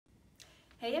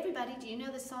Hey everybody, do you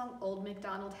know the song Old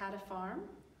McDonald Had a Farm?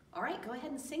 All right, go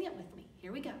ahead and sing it with me.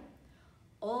 Here we go.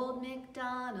 Old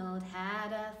McDonald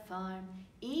had a farm,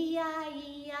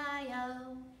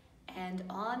 E-I-E-I-O, and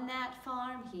on that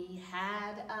farm he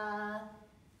had a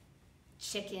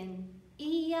chicken,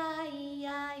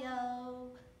 E-I-E-I-O,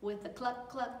 with a cluck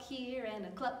cluck here and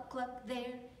a cluck cluck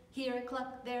there, here a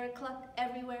cluck, there a cluck,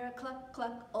 everywhere a cluck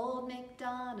cluck. Old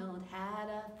McDonald had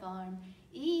a farm,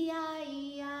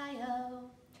 E-I-E-I-O,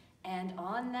 and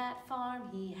on that farm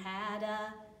he had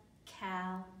a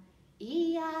cow,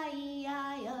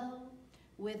 E-I-E-I-O,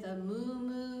 with a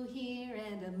moo-moo here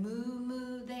and a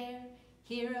moo-moo there,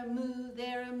 here a moo,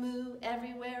 there a moo,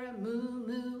 everywhere a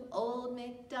moo-moo. Old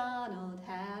McDonald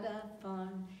had a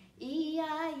farm,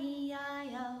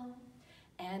 E-I-E-I-O,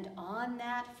 and on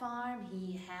that farm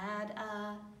he had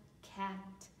a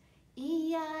cat,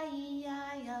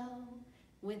 E-I-E-I-O,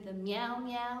 with a meow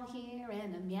meow here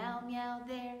and a meow meow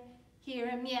there, here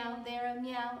a meow, there a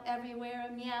meow, everywhere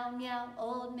a meow meow.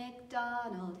 Old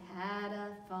McDonald had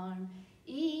a farm,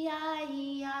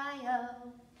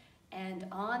 E-I-E-I-O, and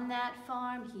on that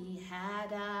farm he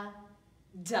had a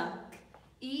duck,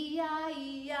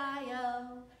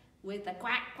 E-I-E-I-O, with a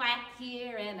quack quack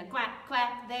here and a quack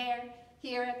quack there,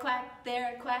 here a quack,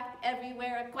 there a quack,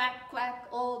 everywhere a quack quack.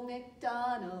 Old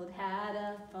McDonald had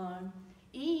a farm,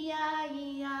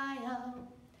 E-I-E-I-O,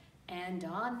 and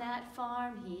on that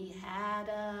farm he had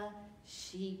a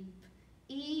sheep,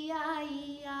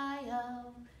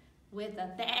 E-I-E-I-O, with a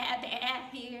ba-ba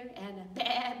here and a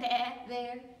ba-ba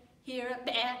there, here a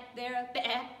ba, there a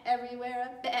ba, everywhere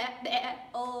a ba-ba.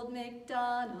 Old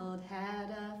McDonald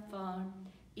had a farm,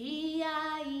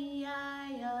 E-I-E-I-O.